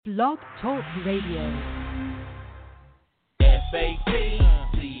Blog Talk Radio.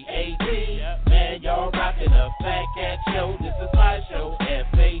 F-A-T-C-A-T, man, y'all rockin' a Fat Cat show. This is my show.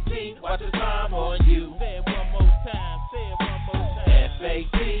 F-A-T, watch the time on you. Say it one more time.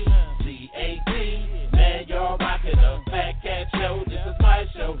 F-A-T-C-A-T, man, y'all rockin' a Fat Cat show. This is my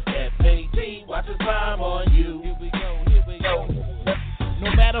show. F-A-T, watch the time on you. Here we go. No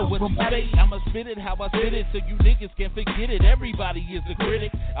matter what you say, I'ma spit it how I spit it, so you niggas can forget it. Everybody is a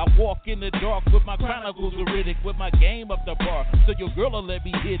critic. I walk in the dark with my chronicles acidic, with my game up the bar, so your girl will let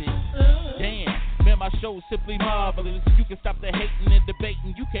me hit it. Damn, man, my show's simply marvelous. You can stop the hating and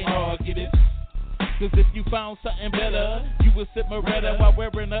debating, you can't argue it. Cause if you found something better, you would sit Moretta while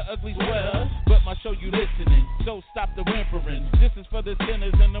wearing an ugly sweater. But my show you listening, so stop the whimpering. This is for the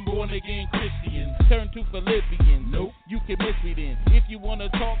sinners and the born again Christians. Turn to Philippians. Nope, you can miss me then. If you wanna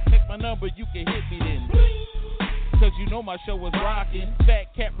talk, take my number, you can hit me then. Cause you know my show was rocking.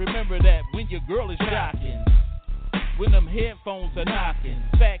 Fat Cat, remember that when your girl is shocking. When them headphones are knocking.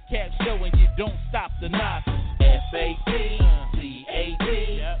 Fat Cat show and you don't stop the knocking. F-A-T-C-A-T,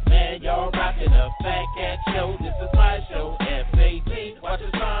 man, y'all rockin' a Fat Cat show. This is my show. F-A-T, watch the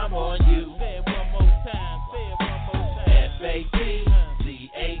time on you. Say it one more time.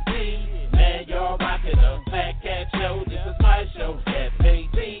 F-A-T-C-A-T, man, y'all rockin' a Fat Cat show. This is my show.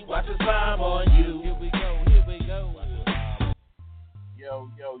 F-A-T, watch the time on you. Here we go.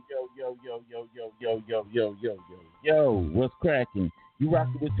 Yo, what's cracking? You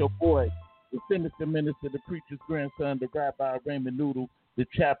rockin' with your boy, the sinister minister, the preacher's grandson, the rabbi Raymond Noodle, the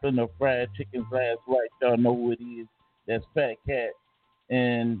chaplain of fried chicken's last right. Y'all know who it is. That's Fat Cat.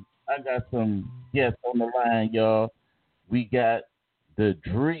 And I got some guests on the line, y'all. We got the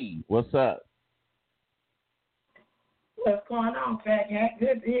Dree. What's up? What's going on, Fat Cat?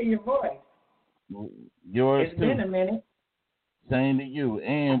 Good to hear your voice. Yours it's too. Been a minute. Same to you.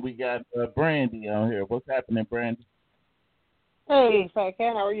 And we got Brandy on here. What's happening, Brandy? Hey, Fat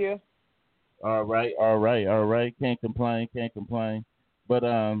Cat, how are you? All right. Can't complain. But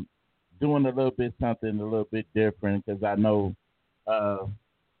doing a little bit something a little bit different, because I know a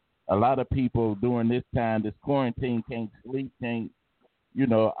lot of people during this time, this quarantine, can't sleep, I'm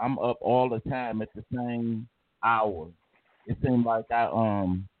up all the time at the same hour. It seems like I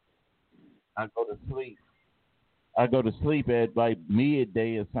go to sleep. I go to sleep at like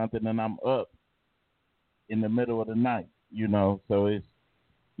midday or something, and I'm up in the middle of the night, So it's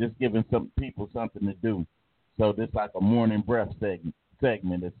just giving some people something to do. So this like a morning breath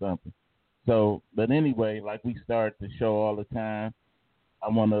segment or something. So, but anyway, like we start the show all the time, I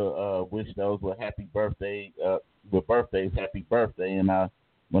want to wish those with happy birthday, with birthdays, happy birthday, and I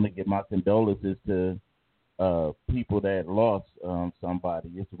want to give my condolences to people that lost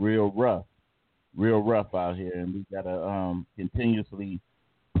somebody. It's real rough out here, and we gotta continuously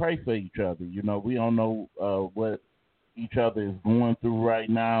pray for each other. We don't know what each other is going through right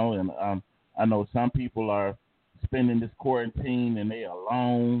now, and I know some people are spending this quarantine and they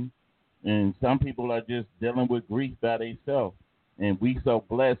alone, and some people are just dealing with grief by themselves. And we so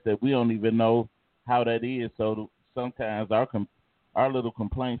blessed that we don't even know how that is. So sometimes our little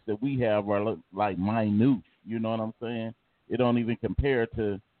complaints that we have are like minute. You know what I'm saying? It don't even compare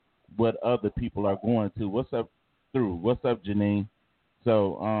to what other people are going to. What's up, Drew? What's up, Janine?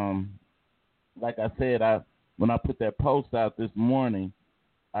 So, like I said, when I put that post out this morning,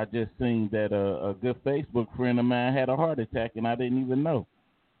 I just seen that a good Facebook friend of mine had a heart attack, and I didn't even know.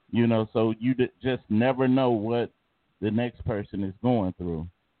 So you just never know what the next person is going through.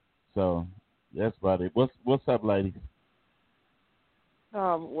 So that's about it. What's up, ladies?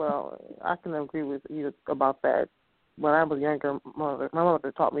 Well, I can agree with you about that. When I was younger, my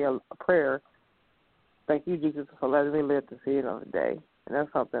mother taught me a prayer. Thank you, Jesus, for letting me live to see another day. And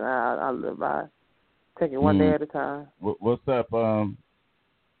that's something I live by. Take it one day at a time. What's up,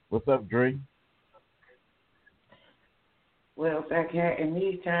 Dre? Well, Fat Cat, in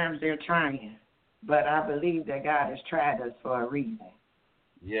these times they're trying, but I believe that God has tried us for a reason.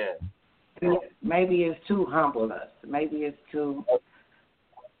 Yeah. Maybe it's to humble us. Maybe it's to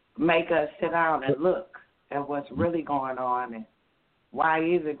make us sit down and look at what's really going on and why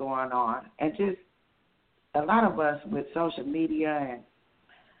is it going on. And just a lot of us with social media and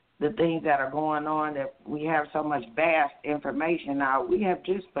the things that are going on, that we have so much vast information now, we have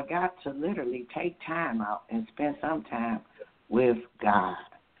just forgot to literally take time out and spend some time with God.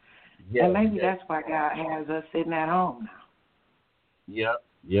 Yeah, and maybe that's why God has us sitting at home now. Yep.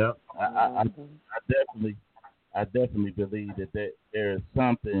 I definitely believe that there is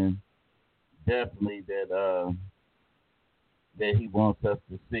something definitely that He wants us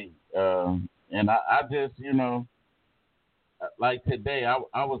to see. And I just, like today, I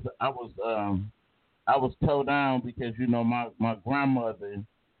was told down because my grandmother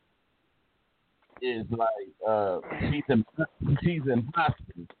is like she's in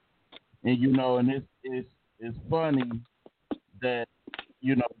hospice, and and it's funny that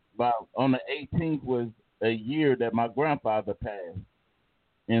about on the 18th was a year that my grandfather passed,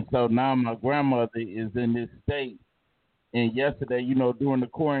 and so now my grandmother is in this state. And yesterday, during the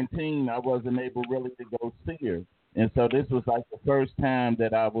quarantine, I wasn't able really to go see her, and so this was like the first time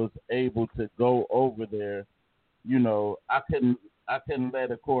that I was able to go over there. I couldn't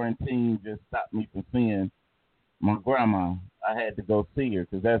let a quarantine just stop me from seeing my grandma. I had to go see her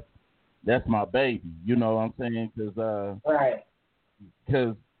because that's my baby. You know what I'm saying? Right.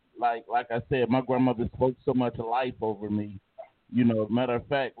 Because like I said, my grandmother spoke so much life over me. Matter of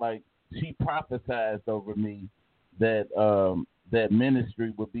fact, like she prophesied over me that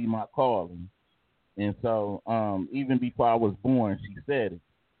ministry would be my calling. And so even before I was born, she said it.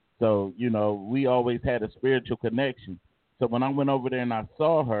 So, we always had a spiritual connection. So when I went over there and I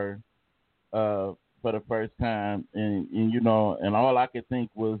saw her for the first time, and and all I could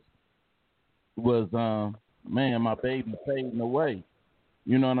think was man, my baby fading away.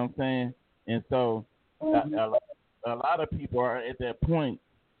 You know what I'm saying? And so a lot of people are at that point.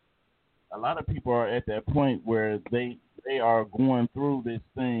 A lot of people are at that point where they are going through this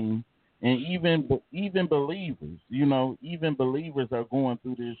thing, and even believers, even believers are going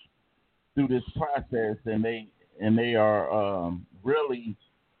through this process, and they are really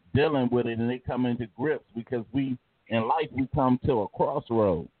dealing with it, and they come into grips because we in life we come to a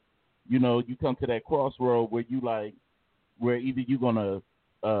crossroad. You come to that crossroad where where either you're gonna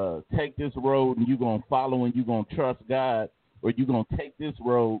take this road and you're gonna follow and you're gonna trust God, or you're gonna take this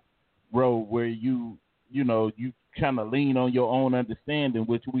road where you kind of lean on your own understanding,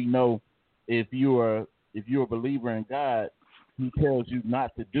 which we know if you're a believer in God, He tells you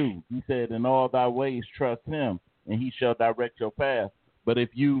not to do. He said, "In all thy ways trust Him, and He shall direct your path." But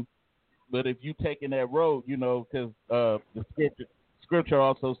if you taking that road, because the scripture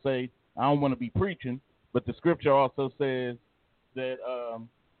also say, I don't want to be preaching, but the scripture also says that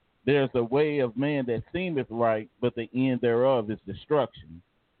there's a way of man that seemeth right, but the end thereof is destruction.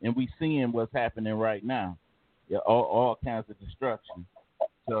 And we seeing what's happening right now. Yeah, all kinds of destruction.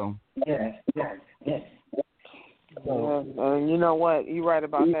 So yes. So, and you know what? You're right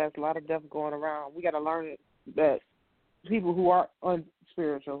about that. There's a lot of death going around. We got to learn that people who are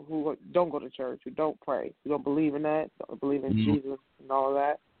unspiritual, who don't go to church, who don't pray, who don't believe in that, don't believe in Jesus and all of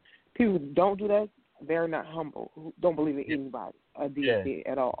that, people who don't do that, they're not humble, who don't believe in anybody, a deity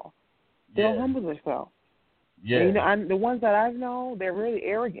at all. They don't humble themselves. yeah. And the ones that I've known, they're really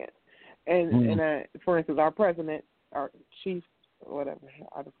arrogant. And for instance, our president, our chief, whatever,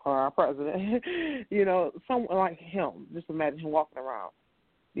 I just call her our president, someone like him, just imagine him walking around.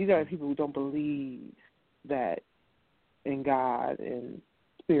 These are the people who don't believe that in God and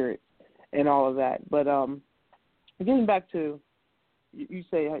spirit and all of that. But getting back to, you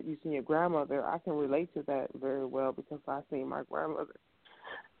say you seen your grandmother, I can relate to that very well because I seen my grandmother.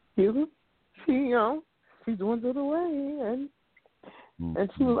 She's doing it away, and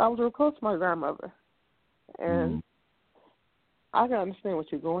I was real close to my grandmother, and I can understand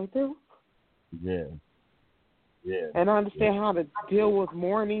what you're going through. Yeah. And I understand how to deal with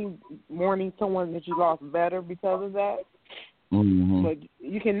mourning someone that you lost better because of that. Mm-hmm. But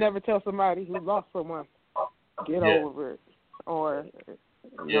you can never tell somebody who lost someone, get over it, or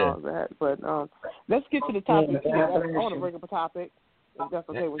all that. But let's get to the topic. I want to bring up a topic, if that's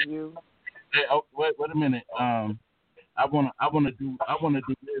okay with you. Hey, wait a minute. I wanna do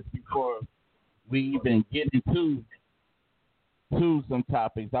this before we even get into some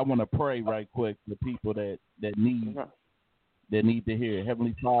topics. I want to pray right quick for people that need to hear.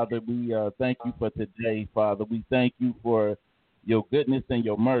 Heavenly Father, we thank you for today, Father. We thank you for your goodness and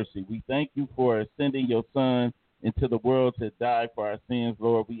your mercy. We thank you for sending your Son into the world to die for our sins,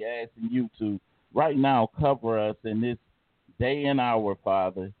 Lord. We asking you to right now cover us in this day and hour,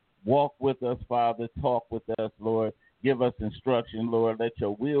 Father. Walk with us, Father. Talk with us, Lord. Give us instruction, Lord. Let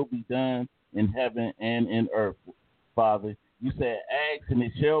your will be done in heaven and in earth, Father. You said, ask and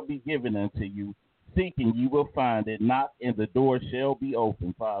it shall be given unto you. Seeking you will find it. Knock and the door shall be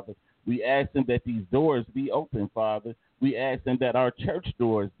open, Father. We ask them that these doors be open, Father. We ask them that our church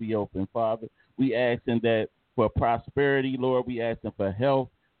doors be open, Father. We ask them that for prosperity, Lord. We ask them for health.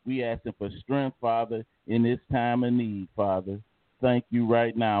 We ask them for strength, Father, in this time of need, Father. Thank you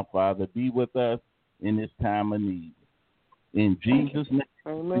right now, Father. Be with us in this time of need. In Jesus' name,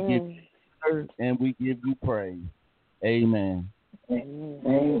 Amen. we give you praise and we give you praise. Amen.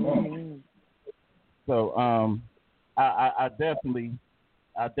 Amen. So, I definitely,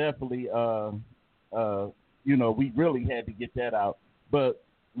 we really had to get that out. But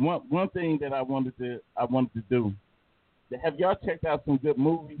one thing that I wanted to do. Have y'all checked out some good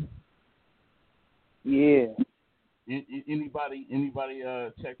movies? Yeah. Anybody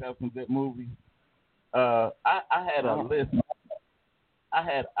checked out some good movies? I had a list. I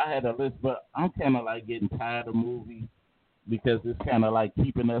had a list, but I'm kind of like getting tired of movies because it's kind of like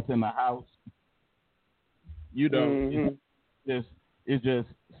keeping us in the house. It's just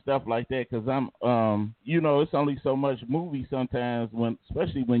stuff like that because I'm, it's only so much movie sometimes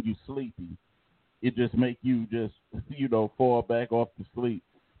especially when you sleepy, it just make you just, fall back off to sleep.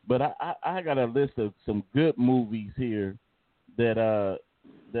 But I got a list of some good movies here that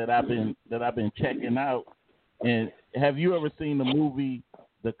I've been checking out. And have you ever seen the movie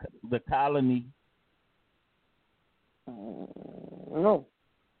The Colony? No.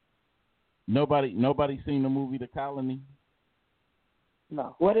 Nobody seen the movie The Colony?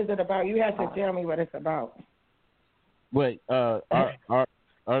 No. What is it about? You have to tell me what it's about. Wait, are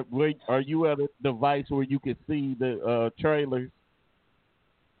you at a device where you can see the trailers?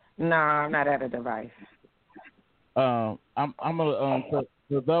 No, I'm not at a device. I'm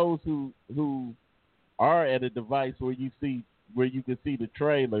for those who are at a device where you can see the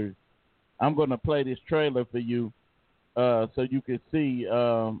trailers. I'm gonna play this trailer for you, so you can see.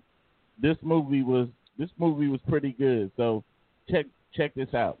 This movie was pretty good. So check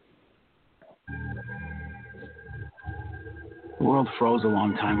this out. The world froze a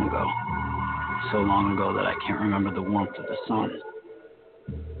long time ago. So long ago that I can't remember the warmth of the sun.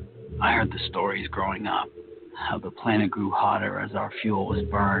 I heard the stories growing up. How the planet grew hotter as our fuel was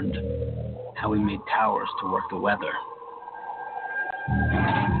burned. How we made towers to work the weather.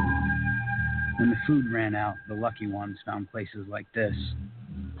 When the food ran out, the lucky ones found places like this.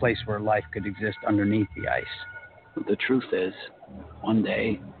 A place where life could exist underneath the ice. But the truth is, one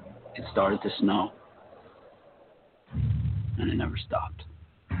day, it started to snow. And it never stopped.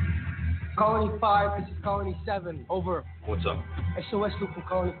 Colony 5, this is Colony 7. Over. What's up? SOS loop from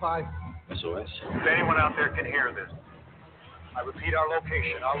Colony 5. SOS? If anyone out there can hear this, I repeat our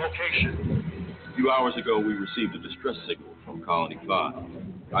location. A few hours ago, we received a distress signal from Colony 5.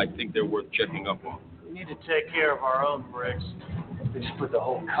 I think they're worth checking up on. We need to take care of our own bricks. They just put the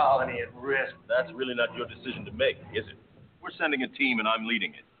whole colony at risk. That's really not your decision to make, is it? We're sending a team, and I'm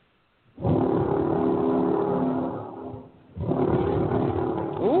leading it.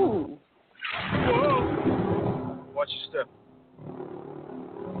 Ooh. Whoa! Watch your step.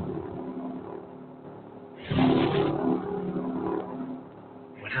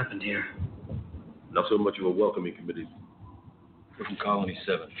 What happened here? Not so much of a welcoming committee. We're from Colony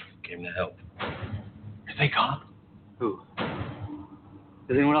 7. Came to help. Are they gone? Who?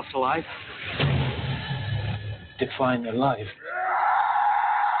 Is anyone else alive? Define their life.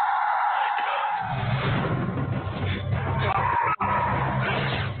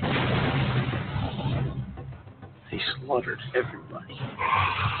 They slaughtered everybody.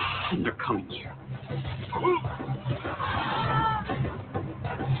 And they're coming here. It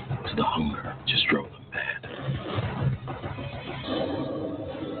was the hunger just drove them mad.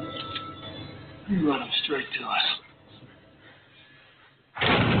 You run them straight to us.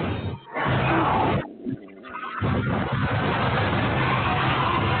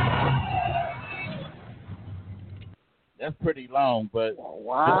 That's pretty long, but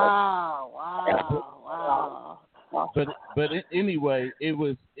Wow. But anyway, it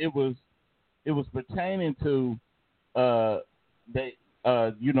was pertaining to the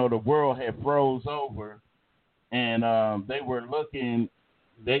world had froze over, and they were looking.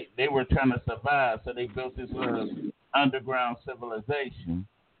 They were trying to survive, so they built this little underground civilization,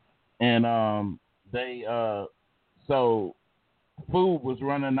 and so food was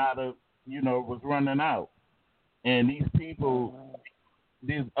running out, and these people,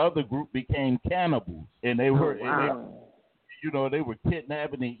 this other group became cannibals, and they were they were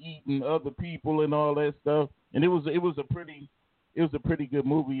kidnapping and eating other people and all that stuff, and it was a pretty good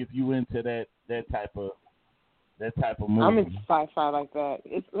movie if you into that type of movie. I'm into sci-fi like that.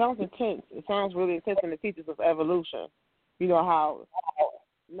 It sounds intense. It sounds really intense, and it teaches us evolution. You know how,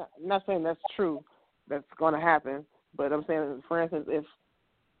 not saying that's true, that's going to happen, but I'm saying, for instance,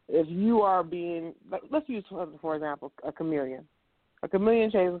 if you are being, let's use, for example, a chameleon. A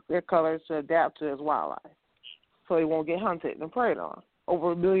chameleon changes their colors to adapt to its wildlife, so they won't get hunted and preyed on.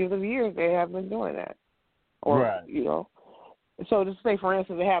 Over millions of years, they have been doing that. Right. So to say, for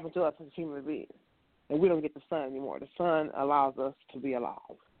instance, it happened to us as human beings, and we don't get the sun anymore. The sun allows us to be alive.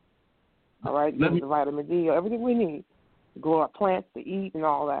 All right? Gives us the vitamin D, everything we need to grow our plants, to eat, and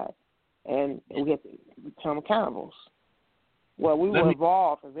all that. and we have to become cannibals. Well, we will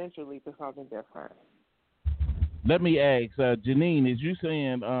evolve eventually to something different. Let me ask, Janine, is you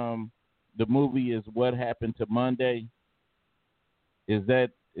saying the movie is What Happened to Monday? Is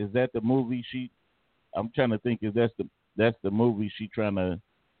that the movie she? I'm trying to think. Is that's the movie she trying to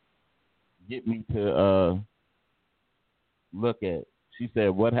get me to look at? She said,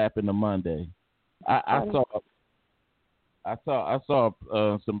 "What Happened to Monday?" I saw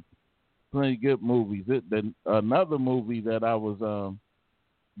some pretty good movies. Another movie that I was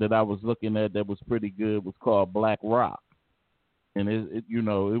looking at that was pretty good was called Black Rock, and it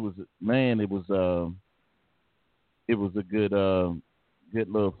was a good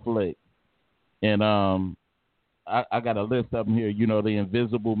little flick, and I got a list of them here. You know, The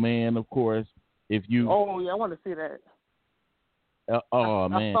Invisible Man, of course. If you I want to see that. Man,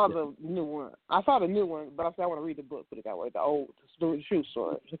 I saw the new one. But I said I want to read the book. Put it that way. The true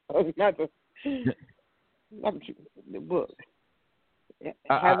story, not the book.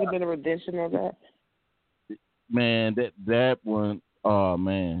 Has there been a redemption of that? Man, that one. Oh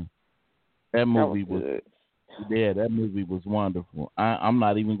man, that movie was good. Yeah, that movie was wonderful. I'm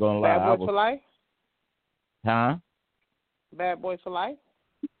not even gonna lie. Bad Boys for Life? Huh? Bad Boys for Life?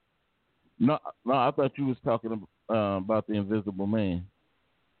 No, I thought you was talking about The Invisible Man.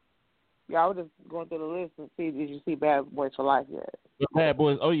 Yeah, I was just going through the list and see, did you see Bad Boys for Life yet? Bad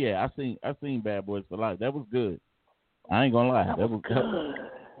Boys. Oh yeah, I seen Bad Boys for Life. That was good. I ain't gonna lie. That was good.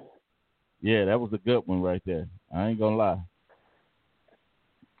 Yeah, that was a good one right there. I ain't gonna lie.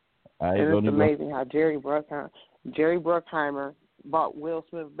 It's amazing how Jerry Bruckheimer brought Will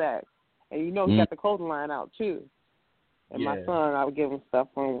Smith back, and he got the clothing line out too. And my son, I would give him stuff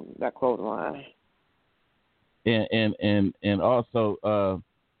from that clothing line. And also,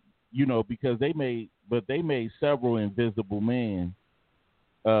 because they made several Invisible Men,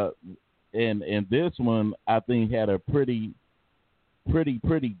 and this one I think had a pretty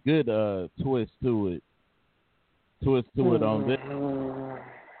good twist to it on this.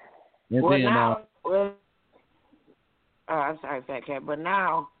 And well, now, I'm sorry, Fat Cat, but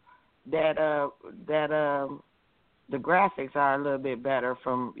now that the graphics are a little bit better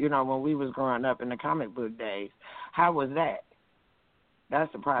from when we was growing up in the comic book days. How was that? That's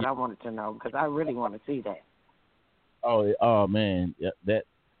the part I wanted to know because I really want to see that. Oh man,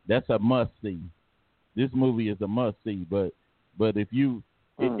 that's a must see. This movie is a must see, but if you,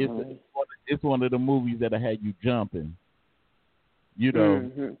 it's one of the movies that'll have you jumping.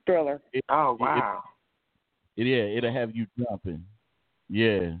 Thriller. Wow. It'll have you jumping.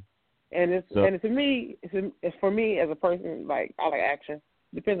 Yeah. And for me as a person, like I like action.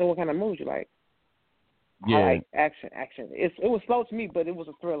 Depends on what kind of mood you like. Yeah. I like action. It was slow to me, but it was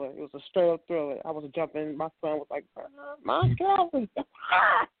a thriller. It was a straight up thriller. I was jumping. My son was like, "My God."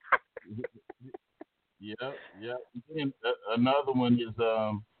 Yep. And another one is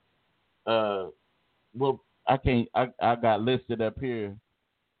well, I can't. I got listed up here.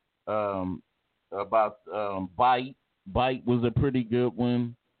 About Bite. Bite was a pretty good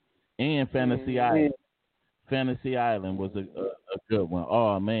one, and Fantasy Island. Fantasy Island was a good one.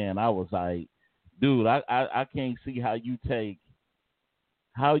 Oh man, I was like, dude, I can't see how you take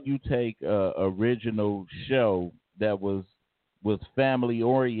a original show that was family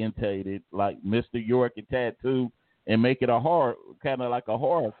orientated like Mr. York and Tattoo and make it a horror, kind of like a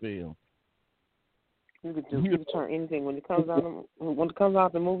horror film. You could turn anything when it comes out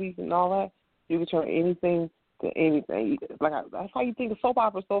the movies and all that. You can turn anything to anything. That's how you think the soap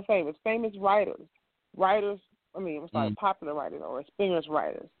opera is so famous. Famous writers. Popular writers or experienced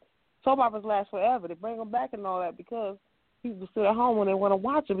writers. Soap operas last forever. They bring them back and all that because people sit at home when they want to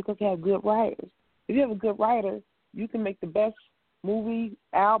watch it because they have good writers. If you have a good writer, you can make the best movie,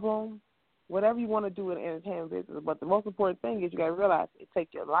 album, whatever you want to do in the entertainment business. But the most important thing is you got to realize it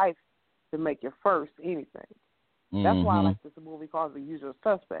takes your life to make your first anything. That's why I like this movie called The Usual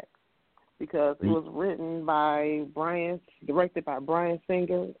Suspects, because it was directed by Bryan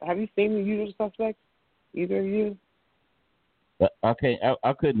Singer. Have you seen The Usual Suspects? Either of you? I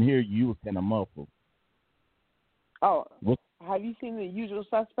couldn't hear you. You was kind of muffled. Oh, have you seen The Usual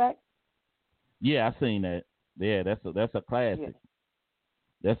Suspects? Yeah, I seen that. Yeah, that's a classic. Yeah.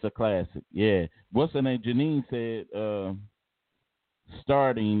 That's a classic. Yeah. What's her name? Janine said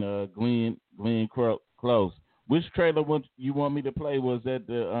starting Glenn Close. Which trailer you want me to play? Was that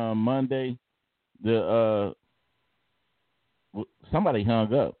the Monday? Somebody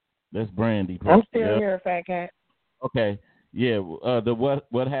hung up. That's Brandy. I'm still here, Fat Cat. Okay. Yeah. The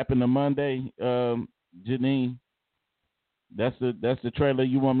what happened to Monday, Janine? That's the trailer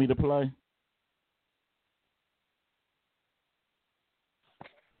you want me to play?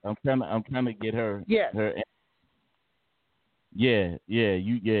 I'm trying to get her. Yes. Her. Yeah.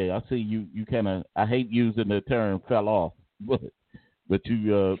 I see you. You kind of. I hate using the term "fell off," but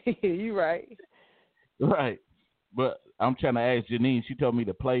you. You right. Right. But I'm trying to ask Janine. She told me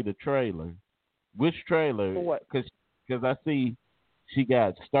to play the trailer. Which trailer? For what? Because I see she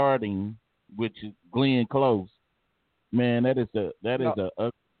got Starting, which is Glenn Close. Man, that is a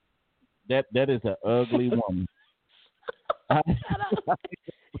ugly woman. Oh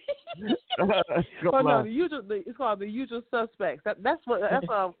no, it's called The Usual Suspects. That's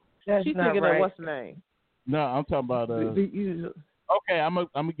she's thinking right. of what's the name? No, I'm talking about The Usual. Okay, I'm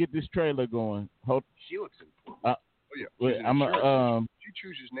gonna get this trailer going. She looks important. She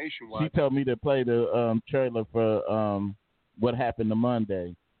chooses Nationwide. She told me to play the trailer for What Happened to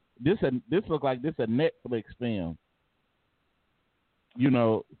Monday. This look like this a Netflix film. You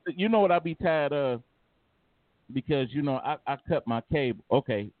know what I be tired of, because I cut my cable.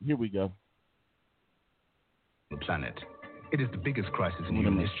 Okay, here we go. The planet. It is the biggest crisis in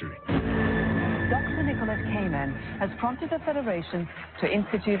human history. Dr. Nicholas Kamen has prompted the Federation to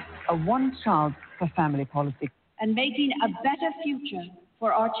institute a one-child-for-family policy and making a better future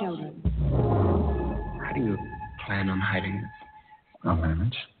for our children. How do you plan on hiding this? Not very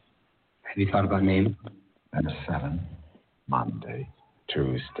much. Have you thought about name? And 7, Monday,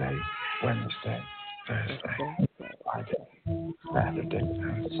 Tuesday, Wednesday, Thursday, Friday, Saturday,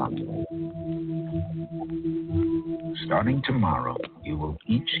 and Sunday. Starting tomorrow, you will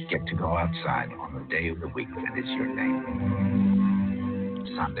each get to go outside on the day of the week that is your name.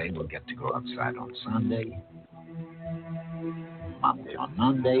 Sunday will get to go outside on Sunday, Monday on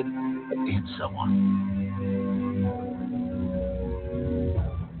Monday, and so on.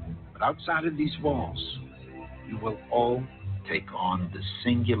 But outside of these walls, you will all take on the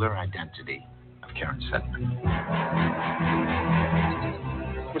singular identity of Karen Setman.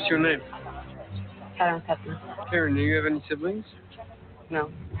 What's your name? Karen Setman. Karen, do you have any siblings?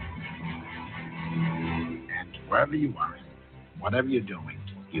 No. And wherever you are, whatever you're doing,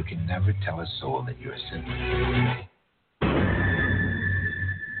 you can never tell a soul that you're a sinner.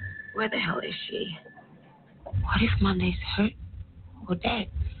 Where the hell is she? What if Monday's hurt or dead?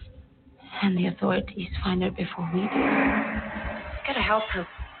 And the authorities find her before we do. You gotta help her.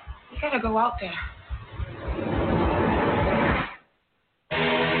 You gotta go out there.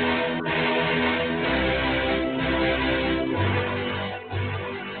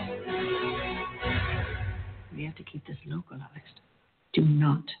 We have to keep this localized. Do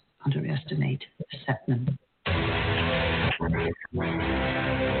not underestimate the Setman.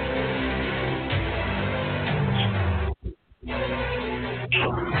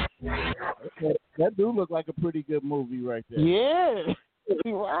 That do look like a pretty good movie right there. Yeah,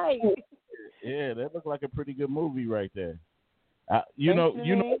 right. Yeah, that looked like a pretty good movie right there. Yeah,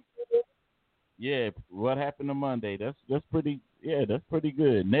 What Happened to Monday? That's pretty. Yeah, that's pretty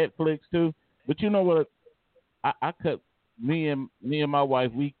good. Netflix too. But you know what? I cut me and my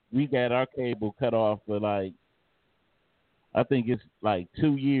wife. We got our cable cut off for like, I think it's like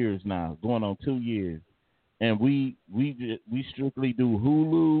 2 years now, going on 2 years, and we strictly do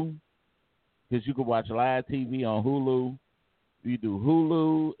Hulu, because you can watch live TV on Hulu. We do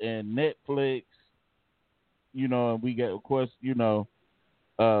Hulu and Netflix, and we get, of course,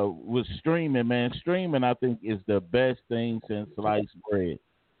 with streaming, man. Streaming, I think, is the best thing since sliced bread.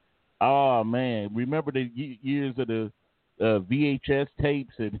 Oh, man. Remember the years of the VHS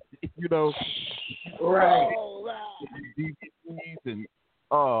tapes and, Right. DVDs and,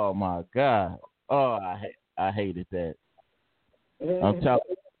 oh, my God. Oh, I hated that. I'm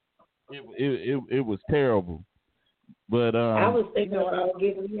telling you, it was terrible. But I was thinking about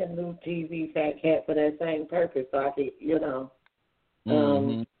getting me a new TV Fat Cat for that same purpose, so I could,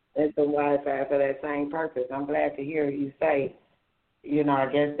 and some Wi-Fi for that same purpose. I'm glad to hear you say, I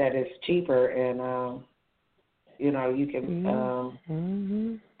guess that it's cheaper and, you can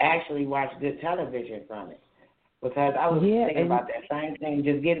actually watch good television from it. Because I was thinking about that same thing,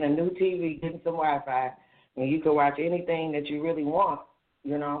 just getting a new TV, getting some Wi-Fi, and you can watch anything that you really want,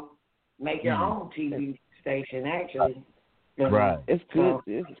 make your own TV station, actually. Right. It's good.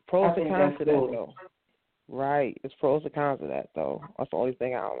 It's pros and cons to that, though. Right. It's pros and cons of that, though. That's the only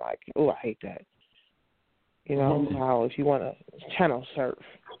thing I don't like. Oh, I hate that. How if you want to channel surf,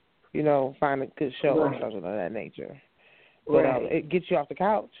 find a good show or something of that nature. But it gets you off the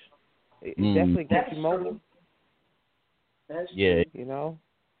couch. It definitely gets you mobile. That's true.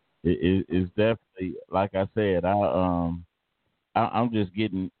 It's definitely, like I said, I'm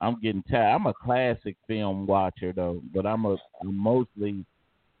getting tired. I'm a classic film watcher though, but I'm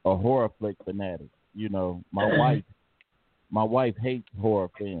my wife hates horror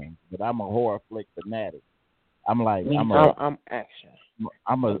films, but I'm a horror flick fanatic. I'm action.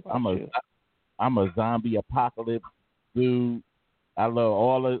 I'm a zombie apocalypse dude. I love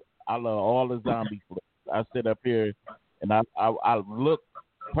all the zombie flicks. I sit up here and I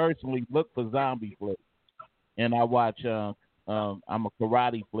personally look for zombie flicks, and I watch. I'm a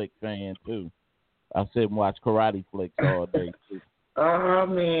karate flick fan too. I sit and watch karate flicks all day too. Oh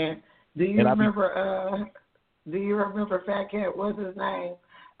man, do you remember Fat Cat? What's his name?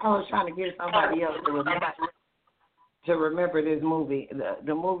 I was trying to get somebody else to remember this movie.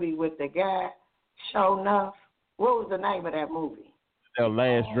 The movie with the guy, Show Enough. What was the name of that movie? The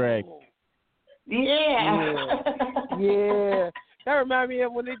Last Dragon. Yeah. That reminded me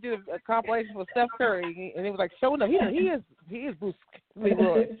of when they did a compilation for Steph Curry, and it was like, Show Enough. He is Bruce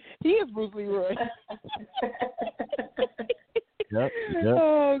Leroy. He is Bruce Leroy. Yep.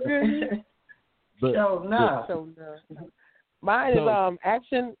 Oh goodness. Show Enough. Mine is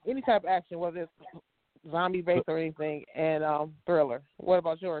action, any type of action, whether it's zombie based or anything, and thriller. What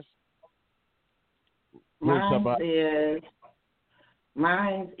about yours?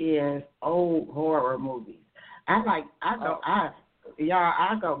 Mine is old horror movies. I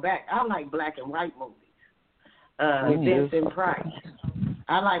go back. I like black and white movies. Vincent Price.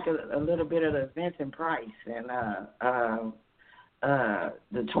 I like a little bit of the Vincent Price and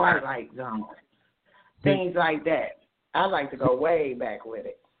the Twilight Zone. Things like that. I like to go way back with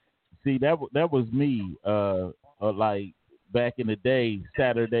it. See, that was me. Like back in the day,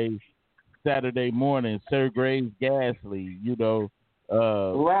 Saturday morning, Sir Graves Ghastly,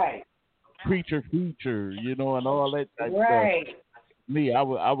 right. Creature Feature, and all that type right. stuff. Me, I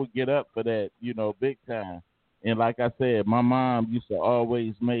would get up for that, big time. And like I said, my mom used to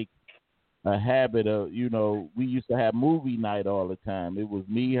always make a habit of, we used to have movie night all the time. It was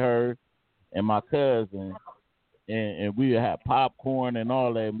me, her, and my cousin, and we would have popcorn and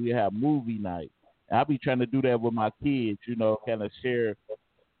all that, and we'd have movie night. And I be trying to do that with my kids, kind of share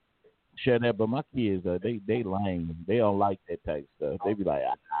that, but my kids, they lame. They don't like that type of stuff. They be like,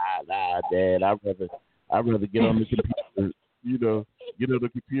 nah, Dad, I'd rather get on the computer, get on the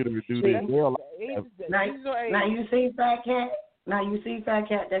computer and do this. They don't like that. Now you see Fat Cat.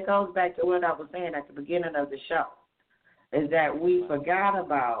 That goes back to what I was saying at the beginning of the show, is that we forgot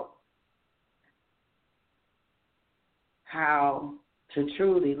about how to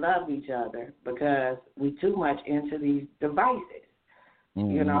truly love each other because we too much into these devices.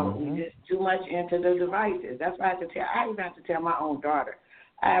 Mm-hmm. We just too much into the devices. That's why I even have to tell my own daughter.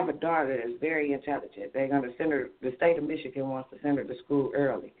 I have a daughter that's very intelligent. They're going to send her, the state of Michigan wants to send her to school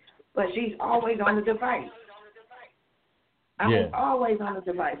early. But she's always on the device. Always on the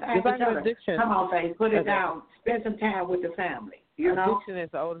device. I have to tell her, come on, Faith, put it down. Spend some time with the family. Addiction is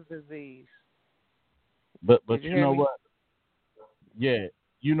the oldest disease. But you know what? Yeah.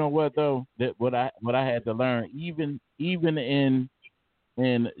 You know what though? That what I had to learn, even in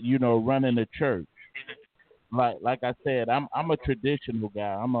running a church. Like I said, I'm a traditional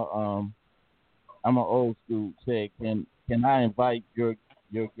guy. I'm an old school. Said, can I invite your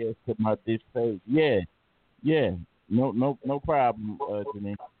guest to my dish page? Yeah. No problem,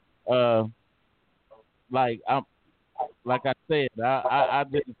 Janine. Like I said,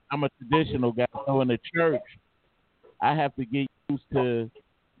 I'm a traditional guy. So in the church, I have to get used to,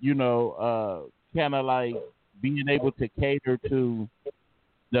 kind of like being able to cater to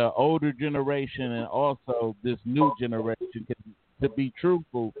the older generation and also this new generation. To be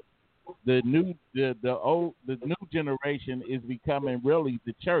truthful, the new generation is becoming really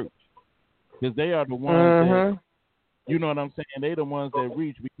the church because they are the ones that, you know what I'm saying? They the ones that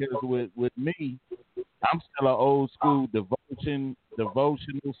reach, because with me, I'm still an old school devotional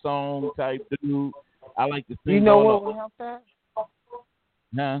song type dude. I like to sing. You know what will help that?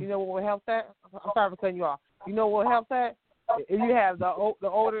 Huh? You know what will help that? I'm sorry for cutting you off. You know what will help that? If you have the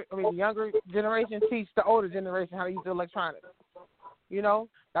younger generation teach the older generation how to use electronics. Now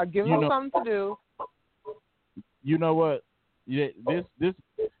give them something to do. You know what? Yeah, this.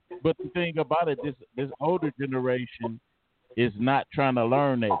 But the thing about it, this older generation is not trying to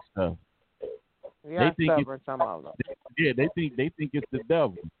learn that stuff. Yeah, they think they think it's the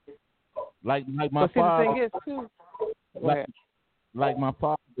devil. Like my but father. The thing is too. Like my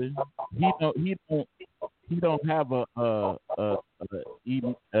father, he don't have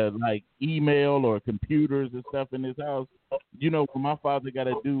like email or computers and stuff in his house. When my father got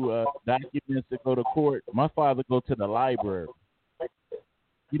to do documents to go to court, my father go to the library.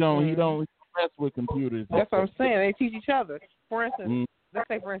 He don't mess with computers. That's what I'm saying. They teach each other. For instance, let's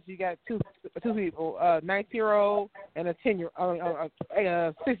say you got two people, a 19-year-old and a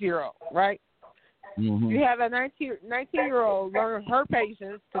 6-year-old, right? Mm-hmm. You have a 19-year-old learn her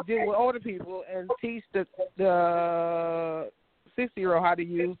patience to deal with older people and teach the 60-year-old how to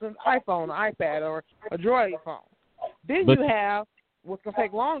use an iPhone, an iPad, or a Droid phone. Then you have, what's going to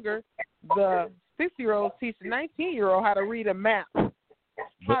take longer, the 60-year-old teach the 19-year-old how to read a map.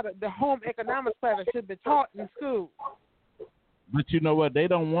 The home economics class that should be taught in school. But you know what? They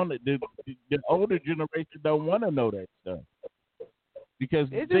don't want it. The older generation don't want to know that stuff. Because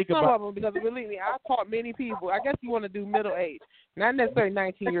it's just some of them. Because believe me, I taught many people. I guess you want to do middle age, not necessarily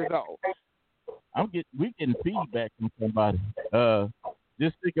 19 years old. We getting feedback from somebody.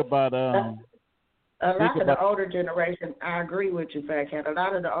 Just think about a lot of the older generation. I agree with you, Fat Cat. A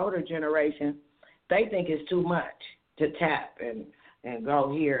lot of the older generation, they think it's too much to tap and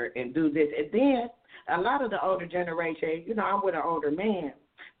go here and do this. And then a lot of the older generation, you know, I'm with an older man.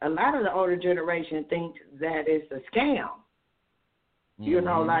 A lot of the older generation thinks that it's a scam. You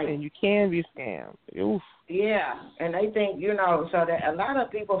know, like, and you can be scammed. Oof. Yeah, and they think, you know, so that a lot of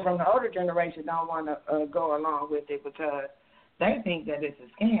people from the older generation don't want to go along with it because they think that it's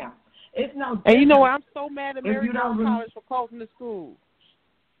a scam. It's no different. And you know what? I'm so mad at Mary Grove College for closing the school.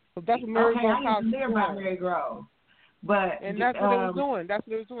 So that's what Mary Grove College is doing. By Mary Grove, and that's what it was doing. That's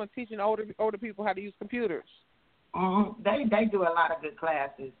what it was doing, teaching older people how to use computers. They do a lot of good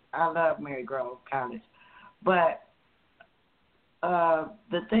classes. I love Mary Grove College, but.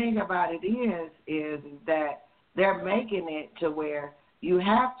 The thing about it is that they're making it to where you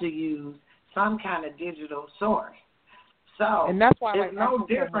have to use some kind of digital source. So and that's why it's no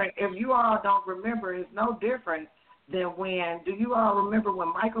different. If you all don't remember, it's no different than when. Do you all remember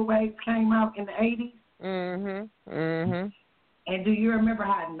when microwaves came out in the 80s? Mm-hmm. Mm-hmm. And do you remember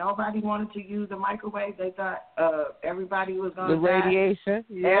how nobody wanted to use a microwave? They thought everybody was going to die. The radiation.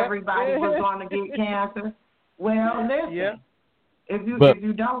 Yeah. Everybody was going to get cancer. Well, listen. Yeah. If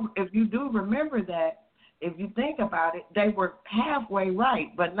you do remember that, if you think about it, they were halfway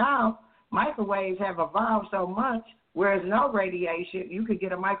right. But now microwaves have evolved so much, whereas no radiation, you could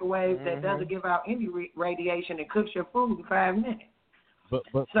get a microwave that doesn't give out any radiation and cooks your food in 5 minutes.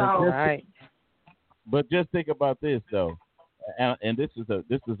 But just think about this though, and this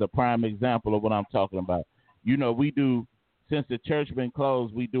is a prime example of what I'm talking about. You know, we do, since the church been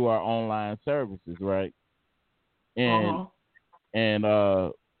closed, we do our online services, right? And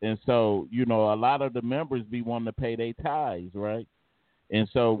so, you know, a lot of the members be wanting to pay their tithes, right? And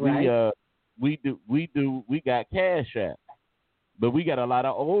so we got Cash App, but we got a lot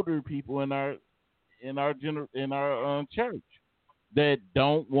of older people in our church that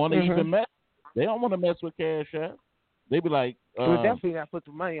don't want to even mess. They don't want to mess with Cash App. They be like, we'll definitely not put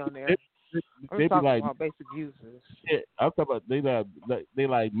the money on there. They talking like, about basic uses. Yeah, I'm talking about they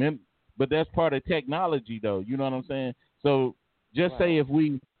like men, but that's part of technology, though. You know what I'm saying? So just say if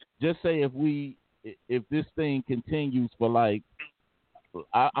this thing continues for like,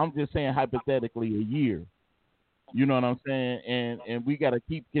 I'm just saying hypothetically a year. You know what I'm saying? And we got to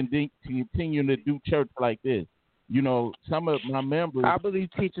keep continuing to do church like this. You know, some of my members. I believe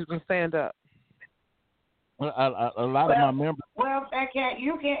teachers can stand up. A lot of my members. Well,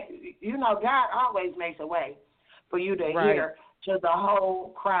 you can't. You know, God always makes a way for you to hear to the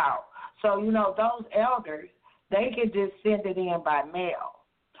whole crowd. So you know, those elders, they can just send it in by mail,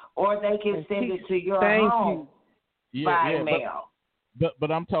 or they can send it to your home by mail.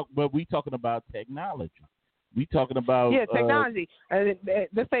 But we talking about technology. We talking about technology.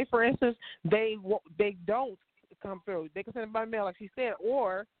 Let's say, for instance, they don't come through. They can send it by mail, like she said,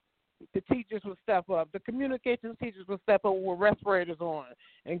 or the teachers will step up. The communications teachers will step up with respirators on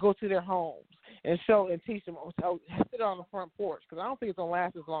and go to their homes and show and teach them. So sit on the front porch, because I don't think it's gonna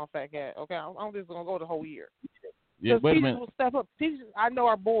last as long, Fat Cat. Okay, I don't think it's gonna go the whole year. Yeah, so teachers will step up. Teachers, I know,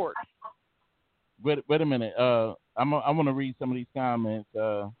 are bored. Wait a minute. I want to read some of these comments.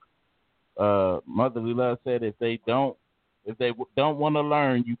 Motherly Love said if they don't want to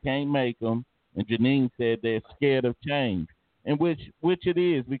learn, you can't make them. And Janine said they're scared of change, and which it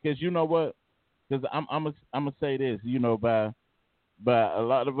is, because you know what? Because I'm gonna say this, you know, by a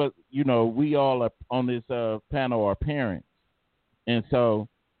lot of us, you know, we all are on this panel are parents, and so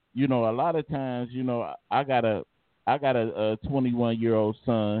you know, a lot of times, you know, I got a 21-year-old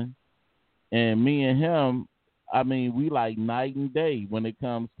son, and me and him, I mean, we like night and day when it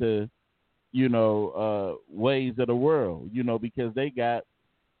comes to, you know, ways of the world, you know, because they got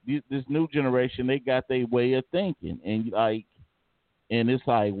this new generation, they got their way of thinking, and it's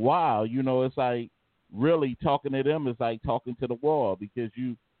like, wow, you know, it's like really talking to them is like talking to the wall, because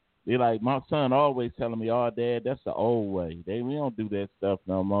they're like, my son always telling me, oh, Dad, that's the old way. We don't do that stuff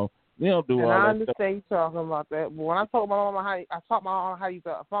no more. We don't do all that stuff. I understand you talking about that, but when I told my mama how to use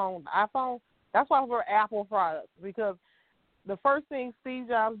the iPhone, That's why we're Apple products, because the first thing Steve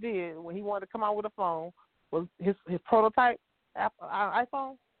Jobs did when he wanted to come out with a phone was his prototype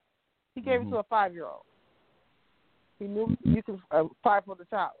iPhone. He gave it to a 5-year-old. He knew you could apply for the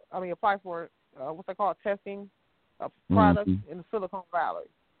child. Apply for what they call testing of products in the Silicon Valley.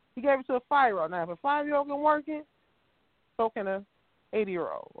 He gave it to a 5-year-old. Now, if a 5-year-old can work it, so can a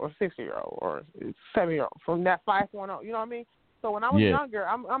 80-year-old or 60-year-old or 7-year-old from that 5.0. You know what I mean? So when I was younger,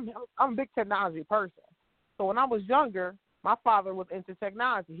 I'm a big technology person. So when I was younger, my father was into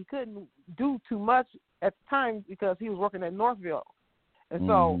technology. He couldn't do too much at the time because he was working at Northville. And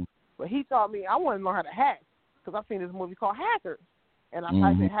so, but he taught me, I wanted to learn how to hack because I've seen this movie called Hackers. And I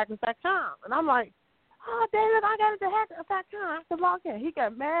typed in hackers.com. And I'm like, oh, David, I got into hackers.com. I could log in. He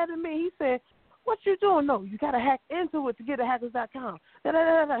got mad at me. He said, what you doing? No, you got to hack into it to get to hackers.com. He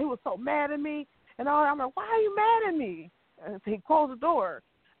was so mad at me. And all. I'm like, why are you mad at me? And he closed the door.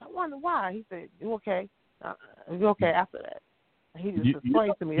 I wonder why. He said, you okay? You okay after that? And he just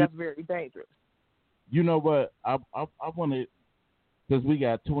explained to me that's very dangerous. You know what? I want to, because we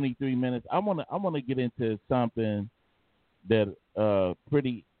got 23 minutes. I want to get into something that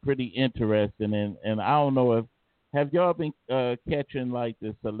pretty interesting, and I don't know if have y'all been catching like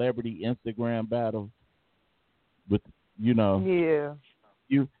the celebrity Instagram battles with you know. Yeah.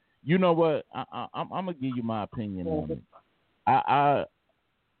 You know what? I'm gonna give you my opinion on it. I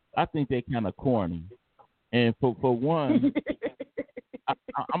think they're kind of corny, and for one, I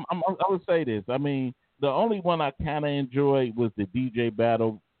would say this. I mean, the only one I kind of enjoyed was the DJ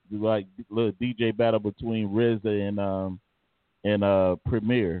battle, like little DJ battle between RZA and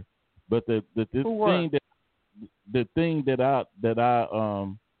Premier. But the thing that I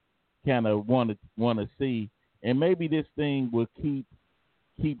kind of want to see, and maybe this thing will keep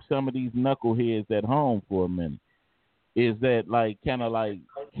some of these knuckleheads at home for a minute, is that like kind of like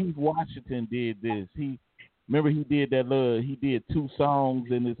Keith Washington did this. He did that he did 2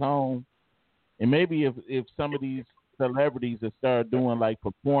 songs in his home. And maybe if some of these celebrities that start doing like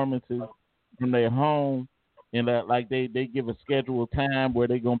performances from their home, and like they give a scheduled time where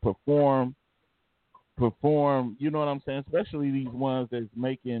they're gonna perform. You know what I'm saying? Especially these ones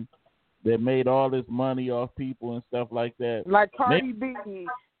that made all this money off people and stuff like that. Like Cardi B,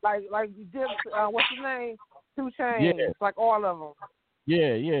 like what's his name? 2 Chainz, like all of them.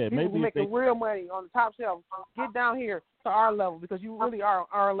 Yeah. People Maybe making real money on the top shelf. Get down here to our level because you really are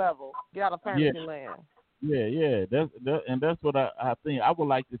our level. Get out of fantasy land. Yeah. That's what I think. I would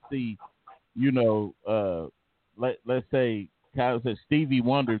like to see, let's say Stevie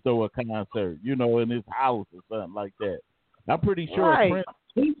Wonder throw a concert, in his house or something like that. I'm pretty sure. Right. Prince,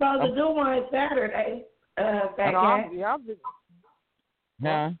 he's supposed to do one Saturday.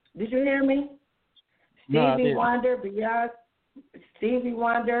 Did you hear me? Stevie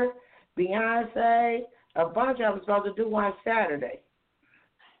Wonder, Beyonce, a bunch of them supposed to do one Saturday.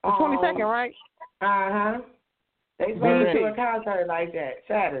 The 22nd, right? They supposed to do a concert like that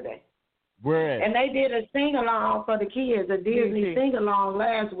Saturday. Where? And they did a sing-along for the kids, a Disney sing-along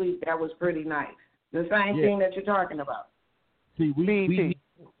last week that was pretty nice. The same thing that you're talking about. See, we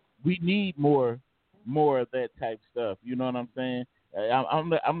need more of that type stuff. You know what I'm saying?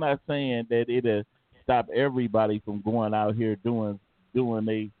 I'm not saying that it'll stop everybody from going out here doing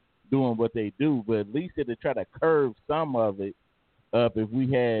what they do, but at least it'll try to curb some of it up if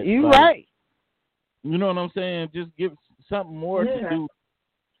we had. You right. You know what I'm saying? Just give something more to do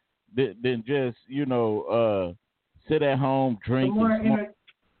than just sit at home, drink, and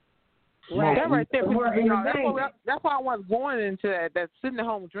smoke. That right there. That's why I was going into that sitting at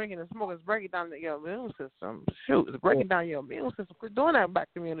home drinking and smoking is breaking down your immune system. Shoot, it's breaking down your immune system. Quit doing that,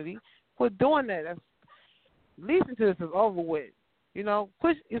 black community. Quit doing that. Listening to this is over with.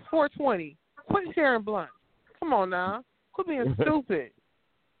 Quit. It's 420. Quit sharing blunts. Come on now. Quit being stupid.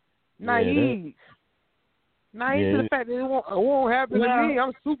 Naive. Naive to the fact that it won't happen to me.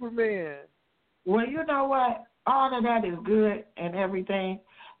 I'm Superman. Well, you know what? All of that is good and everything.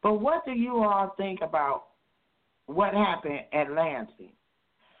 But what do you all think about what happened at Lansing?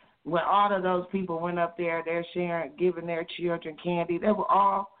 When all of those people went up there, they're sharing, giving their children candy. They were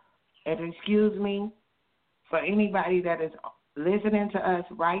all, and excuse me, for anybody that is listening to us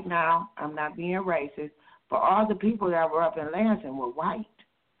right now, I'm not being racist, but all the people that were up in Lansing were white.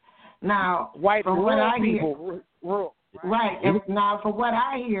 Now, from what I hear, right. And now, from what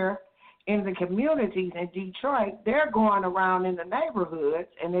I hear, in the communities in Detroit, they're going around in the neighborhoods,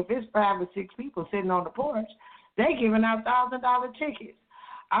 and if it's 5 or 6 people sitting on the porch, they're giving out $1,000 tickets.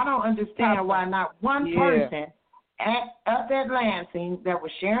 I don't understand why not one person up at Lansing that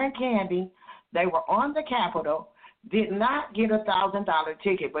was sharing candy, they were on the Capitol, did not get $1,000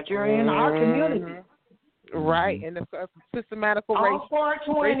 ticket, but you're in our community. Right, and it's a systematical on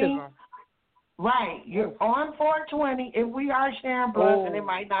 420, racism. Right, you're on 420. If we are sharing blood, and it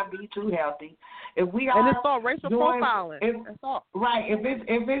might not be too healthy, if we are, and it's all racial profiling. That's all. Right, if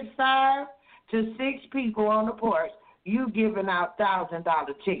it's 5 to 6 people on the porch, you giving out $1,000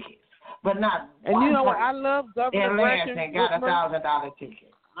 tickets, but not. And you know what? I love Governor Gretchen got Whitmer. $1,000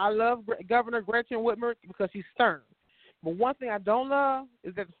 ticket. I love Governor Gretchen Whitmer because she's stern. But one thing I don't love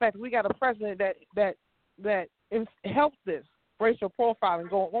is that the fact that we got a president that helps this racial profiling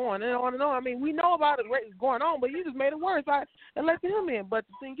go on and on and on. I mean, we know about it going on, but you just made it worse by electing him in. But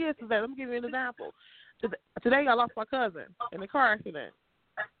the thing is that, let me give you an example. Today I lost my cousin in a car accident.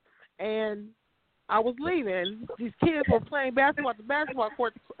 And I was leaving. These kids were playing basketball at the basketball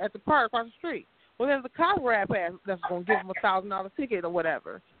court at the park across the street. Well, there's a cop right past that's going to give them $1,000 ticket or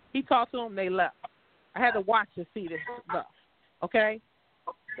whatever. He talked to them, they left. I had to watch to see this stuff, okay?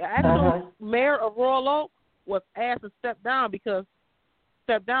 The actual mayor of Royal Oak was asked to step down because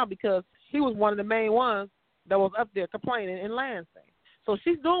he was one of the main ones that was up there complaining in Lansing. So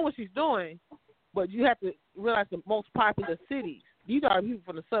she's doing what she's doing, but you have to realize the most popular cities, these are people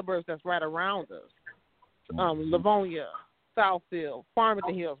from the suburbs that's right around us. Livonia, Southfield,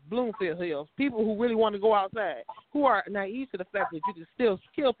 Farmington Hills, Bloomfield Hills, people who really want to go outside, who are naive to the fact that you can still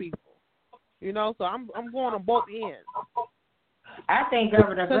kill people. You know, so I'm going on both ends. I think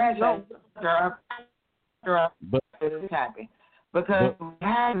Governor Gretchen is happy because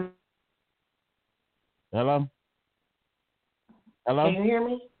Hello? Can you hear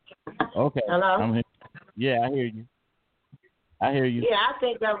me? Okay. Hello? I'm here. Yeah, I hear you. Yeah,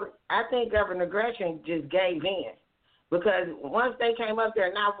 I think Governor Gretchen just gave in because once they came up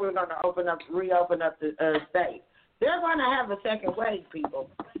there, now we're going to reopen up the state. They're going to have a second wave, people.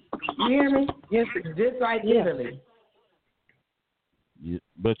 You hear me? Yes, just like Italy. Yeah,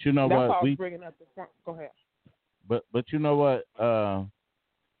 but you know that's what? That's all bringing up the front. Go ahead. But you know what?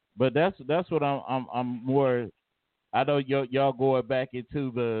 But that's what I'm more. I know y'all going back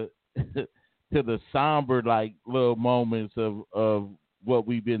into the to the somber like little moments of what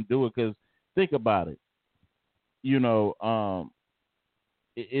we've been doing. Because think about it. You know,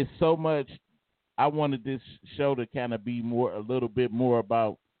 it's so much. I wanted this show to kind of be a little bit more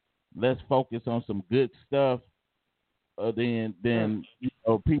about. Let's focus on some good stuff than you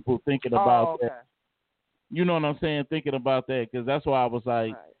know, people thinking about that. You know what I'm saying? Thinking about that because that's why I was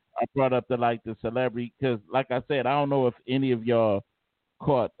like, I brought up the celebrity because, like I said, I don't know if any of y'all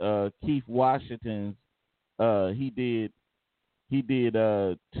caught Keith Washington's. He did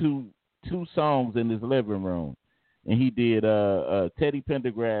two songs in his living room, and he did Teddy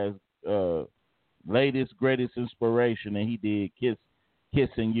Pendergrass' latest greatest inspiration, and he did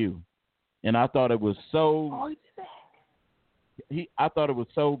Kissing You, and I thought it was so. I thought it was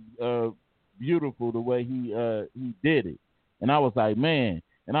so beautiful the way he did it, and I was like, man,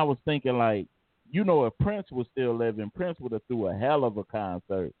 and I was thinking like, you know, if Prince was still living, Prince would have threw a hell of a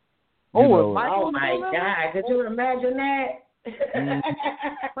concert. Oh my God! Could you imagine that?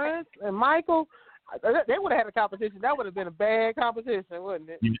 Prince and Michael, they would have had a competition. That would have been a bad competition, wouldn't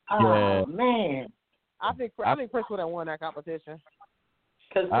it? Yeah. Oh man! I think Prince would have won that competition.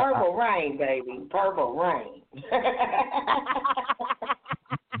 Cause Purple Rain, baby, Purple Rain.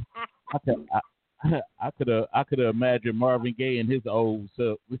 I could have imagined Marvin Gaye and his old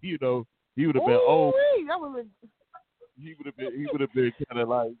self. You know, he would have been old. He would have been kind of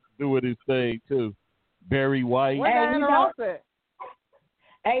like doing his thing too. Barry White.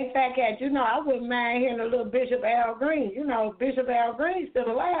 Hey, Fat Cat, you know I wouldn't mind hearing a little Bishop Al Green. You know Bishop Al Green's still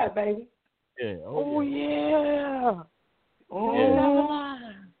alive, baby. Yeah. Yeah. Oh,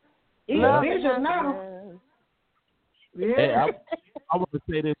 he's a bishop now. Yeah. Hey, I want to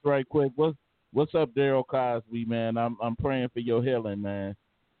say this right quick. What's up, Daryl Cosby, man? I'm praying for your healing, man.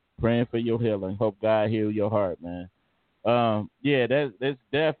 Praying for your healing. Hope God heal your heart, man. Yeah, that's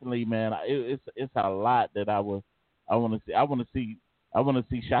definitely, man. It's a lot that I want to see. I want to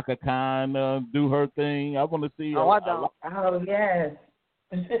see Shaka Khan do her thing. I want to see. I don't. Oh yes.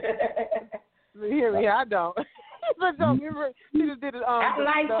 Hear me? I don't. But don't remember, she just did it. I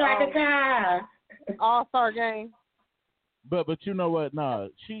like Shaka Khan. All-Star game. But you know what? No,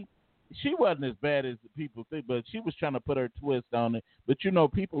 she wasn't as bad as the people think. But she was trying to put her twist on it. But you know,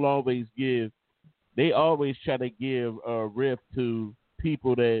 people always try to give a riff to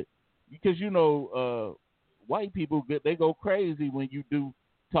people that, because you know, white people they go crazy when you do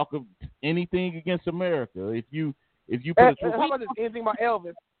talk of anything against America. If you put how about this? Anything about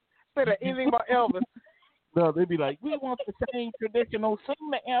Elvis? Say that anything about Elvis. No, they'd be like, we want to sing traditional, sing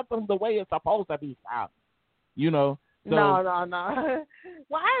the anthem the way it's supposed to be sung. You know. So, no.